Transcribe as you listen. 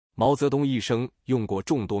毛泽东一生用过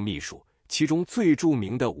众多秘书，其中最著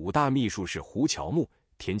名的5大秘书是胡乔木、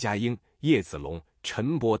田家英、叶子龙、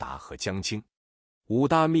陈伯达和江青。5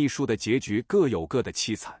大秘书的结局各有各的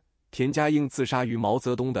凄惨，田家英自杀于毛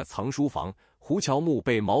泽东的藏书房，胡乔木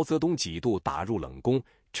被毛泽东几度打入冷宫，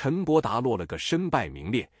陈伯达落了个身败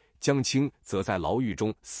名裂，江青则在牢狱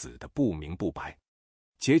中死得不明不白。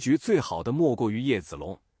结局最好的莫过于叶子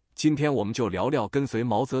龙。今天我们就聊聊跟随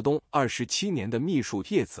毛泽东27年的秘书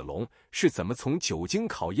叶子龙是怎么从久经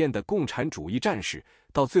考验的共产主义战士，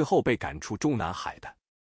到最后被赶出中南海的。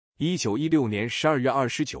1916年12月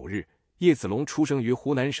29日，叶子龙出生于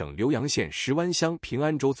湖南省浏阳县石湾乡平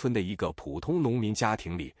安洲村的一个普通农民家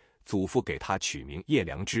庭里，祖父给他取名叶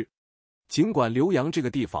良知。尽管浏阳这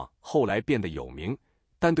个地方后来变得有名，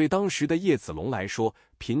但对当时的叶子龙来说，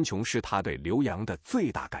贫穷是他对浏阳的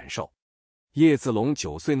最大感受。叶子龙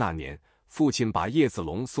9岁那年，父亲把叶子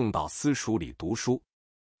龙送到私塾里读书，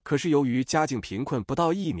可是由于家境贫困，不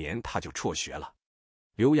到1年他就辍学了。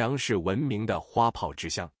浏阳是闻名的花炮之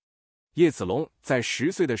乡，叶子龙在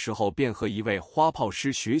10岁的时候便和一位花炮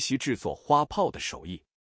师学习制作花炮的手艺。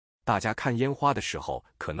大家看烟花的时候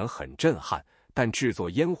可能很震撼，但制作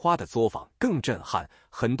烟花的作坊更震撼，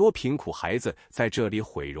很多贫苦孩子在这里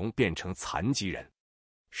毁容变成残疾人。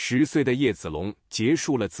10岁的叶子龙结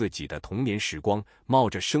束了自己的童年时光，冒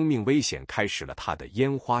着生命危险开始了他的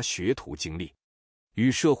烟花学徒经历。与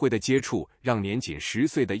社会的接触让年仅10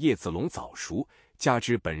岁的叶子龙早熟，加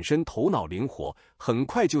之本身头脑灵活，很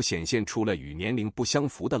快就显现出了与年龄不相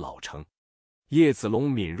符的老成。叶子龙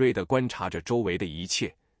敏锐地观察着周围的一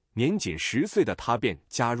切，年仅10岁的他便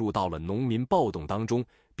加入到了农民暴动当中，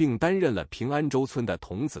并担任了平安洲村的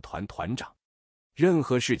童子团团长。任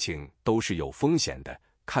何事情都是有风险的，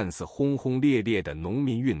看似轰轰烈烈的农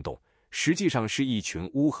民运动，实际上是一群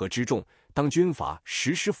乌合之众。当军阀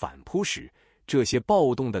实施反扑时，这些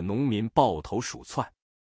暴动的农民抱头鼠窜。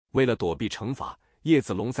为了躲避惩罚，叶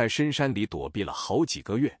子龙在深山里躲避了好几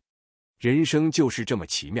个月。人生就是这么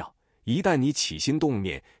奇妙，一旦你起心动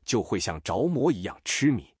念，就会像着魔一样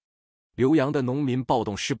痴迷。浏阳的农民暴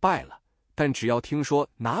动失败了，但只要听说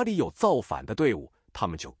哪里有造反的队伍，他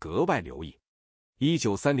们就格外留意。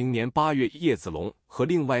1930年8月，叶子龙和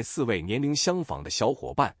另外4位年龄相仿的小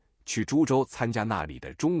伙伴去株洲参加那里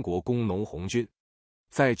的中国工农红军。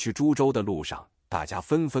在去株洲的路上，大家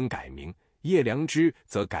纷纷改名，叶良知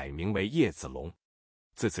则改名为叶子龙。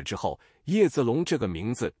自此之后，叶子龙这个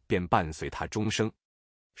名字便伴随他终生。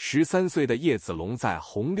13岁的叶子龙在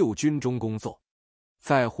红六军中工作。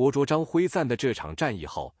在活捉张辉瓒的这场战役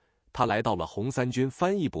后，他来到了红三军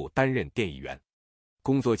翻译部担任电译员。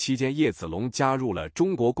工作期间，叶子龙加入了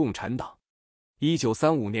中国共产党。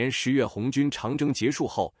1935年10月，红军长征结束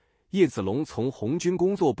后，叶子龙从红军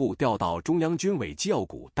工作部调到中央军委机要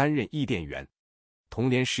股担任译电员。同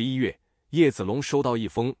年11月，叶子龙收到一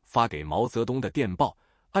封发给毛泽东的电报，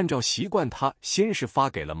按照习惯，他先是发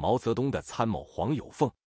给了毛泽东的参谋黄有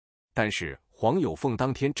凤，但是黄有凤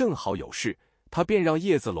当天正好有事，他便让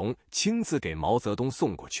叶子龙亲自给毛泽东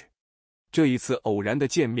送过去。这一次偶然的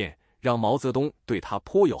见面让毛泽东对他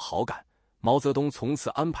颇有好感，毛泽东从此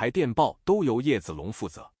安排电报都由叶子龙负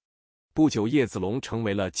责。不久，叶子龙成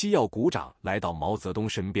为了机要股长，来到毛泽东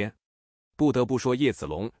身边。不得不说，叶子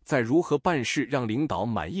龙在如何办事让领导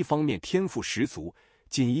满意方面天赋十足，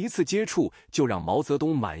仅一次接触就让毛泽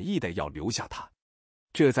东满意的要留下他，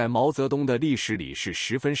这在毛泽东的历史里是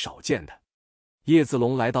十分少见的。叶子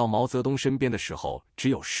龙来到毛泽东身边的时候只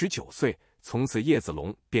有19岁，从此叶子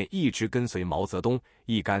龙便一直跟随毛泽东，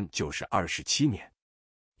一干就是27年。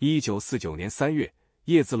1949年3月，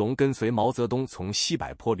叶子龙跟随毛泽东从西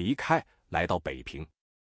柏坡离开，来到北平。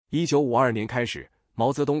1952年开始，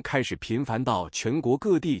毛泽东开始频繁到全国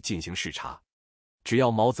各地进行视察。只要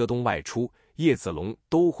毛泽东外出，叶子龙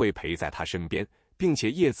都会陪在他身边，并且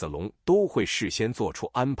叶子龙都会事先做出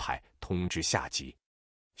安排，通知下级。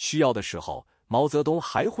需要的时候，毛泽东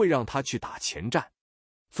还会让他去打前站。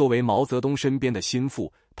作为毛泽东身边的心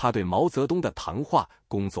腹，他对毛泽东的谈话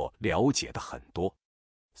工作了解的很多。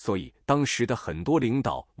所以当时的很多领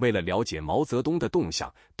导为了了解毛泽东的动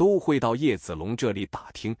向，都会到叶子龙这里打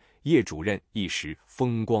听。叶主任一时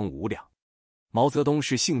风光无两。毛泽东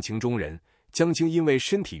是性情中人，江青因为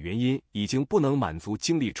身体原因已经不能满足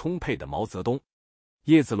精力充沛的毛泽东，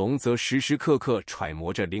叶子龙则时时刻刻揣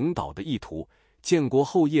摩着领导的意图。建国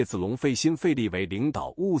后，叶子龙费心费力为领导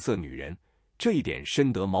物色女人，这一点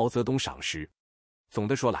深得毛泽东赏识。总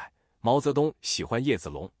的说来，毛泽东喜欢叶子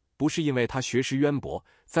龙，不是因为他学识渊博，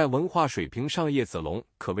在文化水平上叶子龙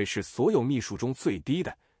可谓是所有秘书中最低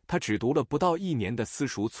的。他只读了不到1年的私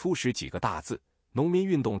塾，粗识几个大字。农民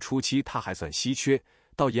运动初期他还算稀缺，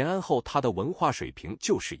到延安后，他的文化水平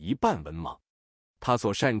就是一半文盲。他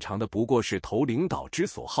所擅长的不过是投领导之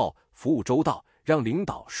所好，服务周到，让领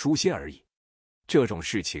导舒心而已。这种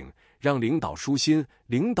事情让领导舒心，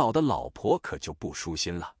领导的老婆可就不舒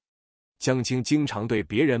心了。江青经常对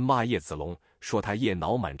别人骂叶子龙，说他夜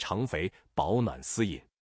脑满肠肥，饱暖思淫。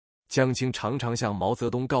江青常常向毛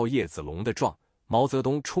泽东告叶子龙的状，毛泽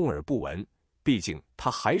东充耳不闻，毕竟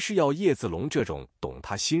他还是要叶子龙这种懂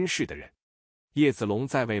他心事的人。叶子龙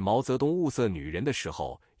在为毛泽东物色女人的时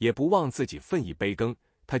候，也不忘自己分一杯羹。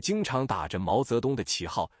他经常打着毛泽东的旗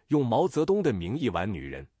号，用毛泽东的名义玩女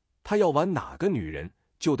人。他要玩哪个女人，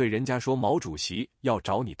就对人家说毛主席要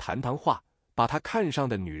找你谈谈话，把他看上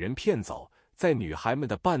的女人骗走，在女孩们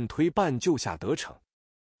的半推半就下得逞。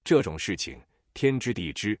这种事情天知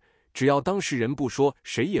地知，只要当事人不说，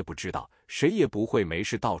谁也不知道，谁也不会没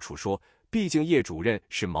事到处说。毕竟叶主任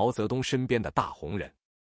是毛泽东身边的大红人。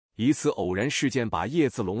一次偶然事件把叶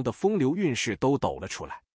子龙的风流韵事都抖了出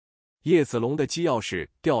来。叶子龙的机要是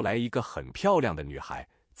调来一个很漂亮的女孩，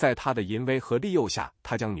在他的淫威和利诱下，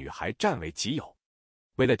他将女孩占为己有。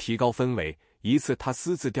为了提高氛围，一次他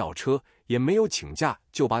私自调车，也没有请假，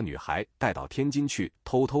就把女孩带到天津去，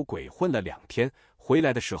偷偷鬼混了2天。回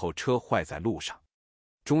来的时候车坏在路上，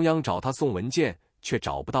中央找他送文件，却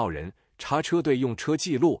找不到人。查车队用车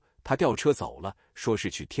记录，他调车走了，说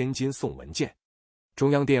是去天津送文件。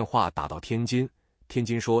中央电话打到天津，天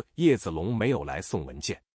津说叶子龙没有来送文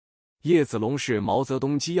件。叶子龙是毛泽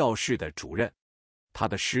东机要室的主任，他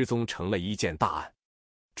的失踪成了一件大案。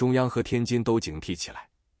中央和天津都警惕起来，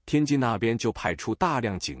天津那边就派出大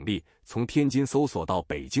量警力从天津搜索到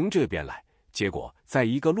北京这边来。结果在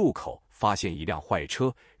一个路口发现一辆坏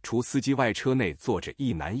车，除司机外，车内坐着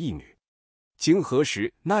一男一女。经核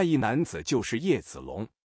实，那一男子就是叶子龙。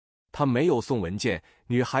他没有送文件，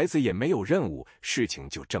女孩子也没有任务，事情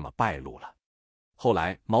就这么败露了。后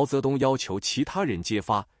来毛泽东要求其他人揭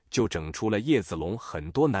发，就整出了叶子龙很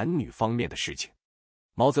多男女方面的事情。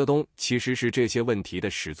毛泽东其实是这些问题的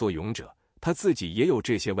始作俑者，他自己也有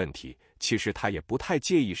这些问题，其实他也不太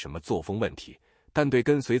介意什么作风问题，但对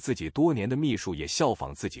跟随自己多年的秘书也效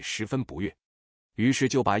仿自己十分不悦，于是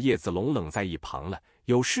就把叶子龙冷在一旁了，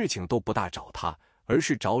有事情都不大找他，而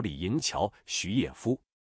是找李银桥、徐业夫。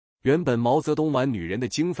原本毛泽东玩女人的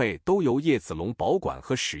经费都由叶子龙保管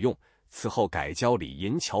和使用，此后改交李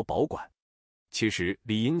银桥保管。其实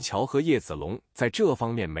李银桥和叶子龙在这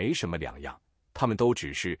方面没什么两样，他们都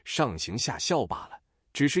只是上行下效罢了。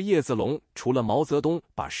只是叶子龙除了毛泽东，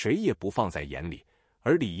把谁也不放在眼里，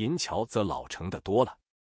而李银桥则老成得多了。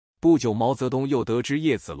不久，毛泽东又得知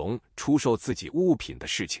叶子龙出售自己物品的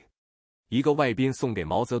事情。一个外宾送给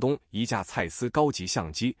毛泽东一架蔡司高级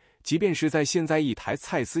相机，即便是在现在，一台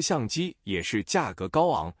蔡司相机也是价格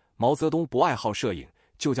高昂。毛泽东不爱好摄影，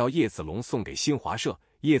就叫叶子龙送给新华社。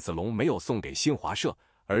叶子龙没有送给新华社，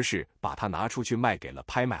而是把它拿出去卖给了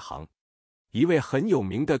拍卖行。一位很有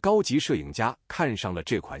名的高级摄影家看上了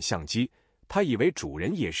这款相机，他以为主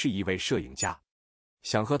人也是一位摄影家，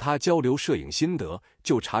想和他交流摄影心得，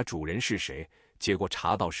就查主人是谁，结果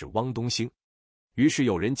查到是汪东兴。于是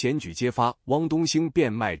有人检举揭发，汪东兴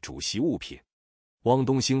变卖主席物品。汪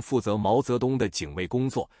东兴负责毛泽东的警卫工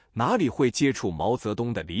作，哪里会接触毛泽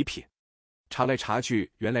东的礼品？查来查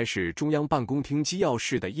去，原来是中央办公厅机要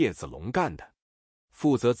室的叶子龙干的。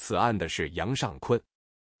负责此案的是杨尚昆。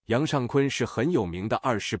杨尚昆是很有名的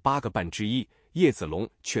28个半之一，叶子龙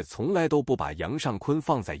却从来都不把杨尚昆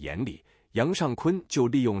放在眼里。杨尚昆就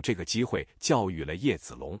利用这个机会教育了叶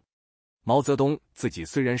子龙。毛泽东自己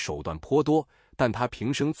虽然手段颇多，但他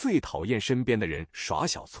平生最讨厌身边的人耍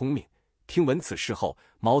小聪明。听闻此事后，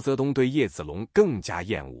毛泽东对叶子龙更加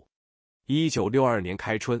厌恶。1962年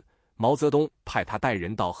开春，毛泽东派他带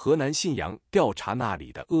人到河南信阳调查那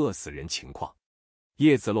里的饿死人情况。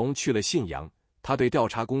叶子龙去了信阳，他对调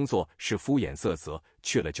查工作是敷衍塞责，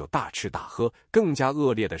去了就大吃大喝。更加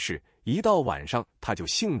恶劣的是，一到晚上他就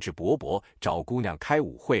兴致勃勃找姑娘开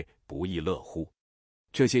舞会，不亦乐乎。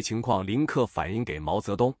这些情况立刻反映给毛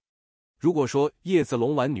泽东。如果说叶子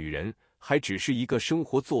龙玩女人还只是一个生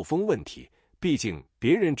活作风问题，毕竟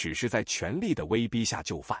别人只是在权力的威逼下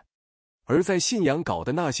就范，而在信阳搞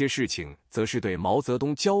的那些事情则是对毛泽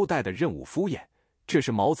东交代的任务敷衍，这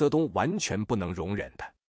是毛泽东完全不能容忍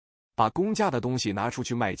的。把公家的东西拿出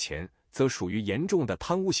去卖钱，则属于严重的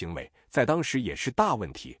贪污行为，在当时也是大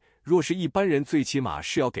问题。若是一般人，最起码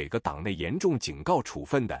是要给个党内严重警告处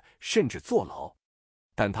分的，甚至坐牢。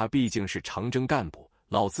但他毕竟是长征干部，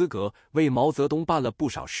老资格，为毛泽东办了不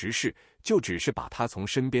少实事，就只是把他从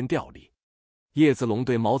身边调离。叶子龙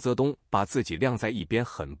对毛泽东把自己晾在一边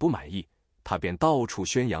很不满意，他便到处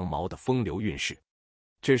宣扬毛的风流韵事。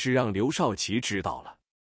这是让刘少奇知道了。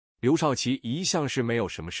刘少奇一向是没有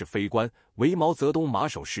什么是非官，唯毛泽东马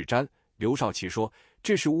首是瞻。刘少奇说，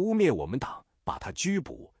这是污蔑我们党，把他拘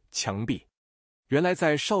捕枪毙。原来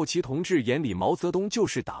在少奇同志眼里，毛泽东就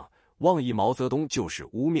是党，妄议毛泽东就是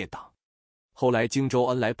污蔑党。后来经周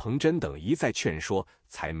恩来、彭真等一再劝说，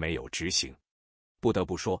才没有执行。不得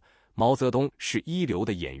不说，毛泽东是一流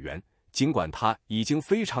的演员，尽管他已经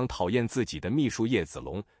非常讨厌自己的秘书叶子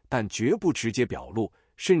龙，但绝不直接表露，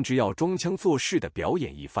甚至要装腔作势地表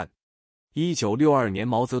演一番。1962年，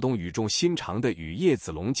毛泽东语重心长地与叶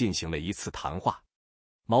子龙进行了一次谈话。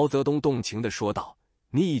毛泽东动情地说道：“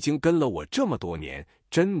你已经跟了我这么多年，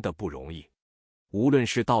真的不容易。无论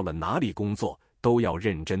是到了哪里工作，都要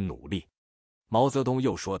认真努力。”毛泽东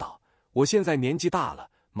又说道：“我现在年纪大了，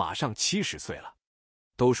马上70岁了。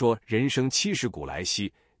都说人生70古来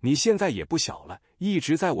稀，你现在也不小了，一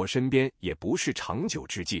直在我身边也不是长久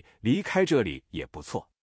之计，离开这里也不错。”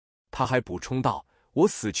他还补充道：“我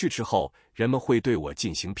死去之后，人们会对我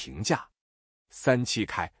进行评价，37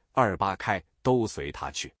开、28开都随他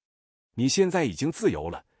去。你现在已经自由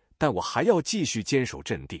了，但我还要继续坚守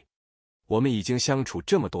阵地。我们已经相处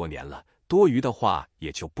这么多年了，多余的话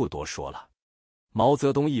也就不多说了。”毛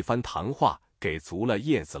泽东一番谈话给足了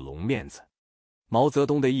叶子龙面子。毛泽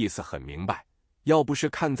东的意思很明白，要不是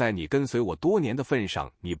看在你跟随我多年的份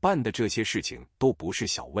上，你办的这些事情都不是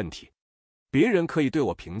小问题。别人可以对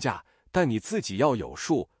我评价，但你自己要有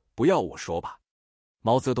数，不要我说吧。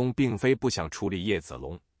毛泽东并非不想处理叶子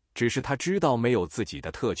龙，只是他知道没有自己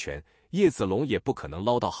的特权，叶子龙也不可能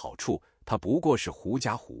捞到好处，他不过是狐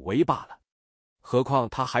假虎威罢了。何况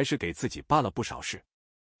他还是给自己办了不少事。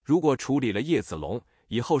如果处理了叶子龙，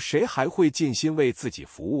以后谁还会尽心为自己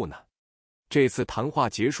服务呢？这次谈话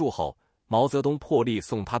结束后，毛泽东破例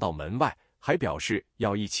送他到门外，还表示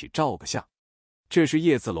要一起照个相。这是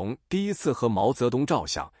叶子龙第一次和毛泽东照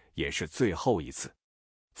相，也是最后一次。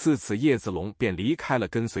自此，叶子龙便离开了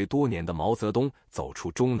跟随多年的毛泽东，走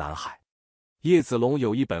出中南海。叶子龙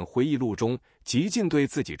有一本回忆录中，极尽对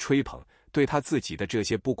自己吹捧，对他自己的这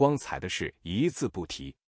些不光彩的事一字不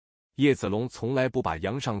提。叶子龙从来不把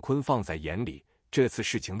杨尚昆放在眼里，这次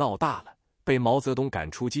事情闹大了，被毛泽东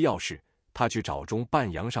赶出机要室，他去找中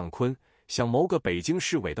办杨尚昆，想谋个北京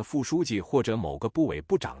市委的副书记或者某个部委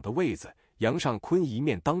部长的位子。杨尚昆一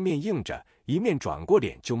面当面应着，一面转过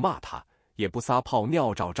脸就骂他，也不撒泡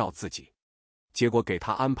尿照自己。结果给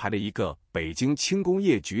他安排了一个北京轻工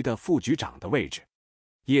业局的副局长的位置。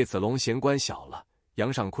叶子龙嫌官小了，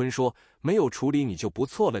杨尚昆说：“没有处理你就不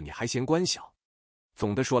错了，你还嫌官小。”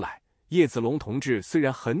总的说来，叶子龙同志虽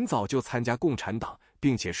然很早就参加共产党，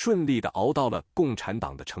并且顺利地熬到了共产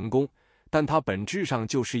党的成功，但他本质上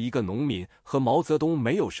就是一个农民，和毛泽东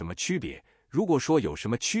没有什么区别。如果说有什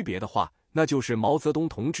么区别的话，那就是毛泽东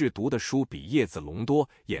同志读的书比叶子龙多，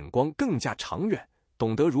眼光更加长远，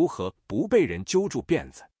懂得如何不被人揪住辫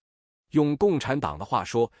子。用共产党的话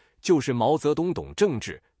说，就是毛泽东懂政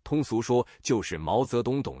治，通俗说就是毛泽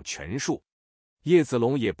东懂权术。叶子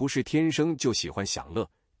龙也不是天生就喜欢享乐，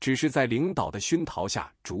只是在领导的熏陶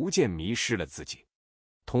下逐渐迷失了自己。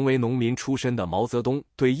同为农民出身的毛泽东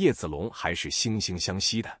对叶子龙还是惺惺相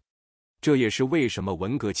惜的，这也是为什么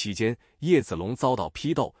文革期间叶子龙遭到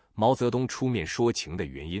批斗，毛泽东出面说情的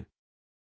原因。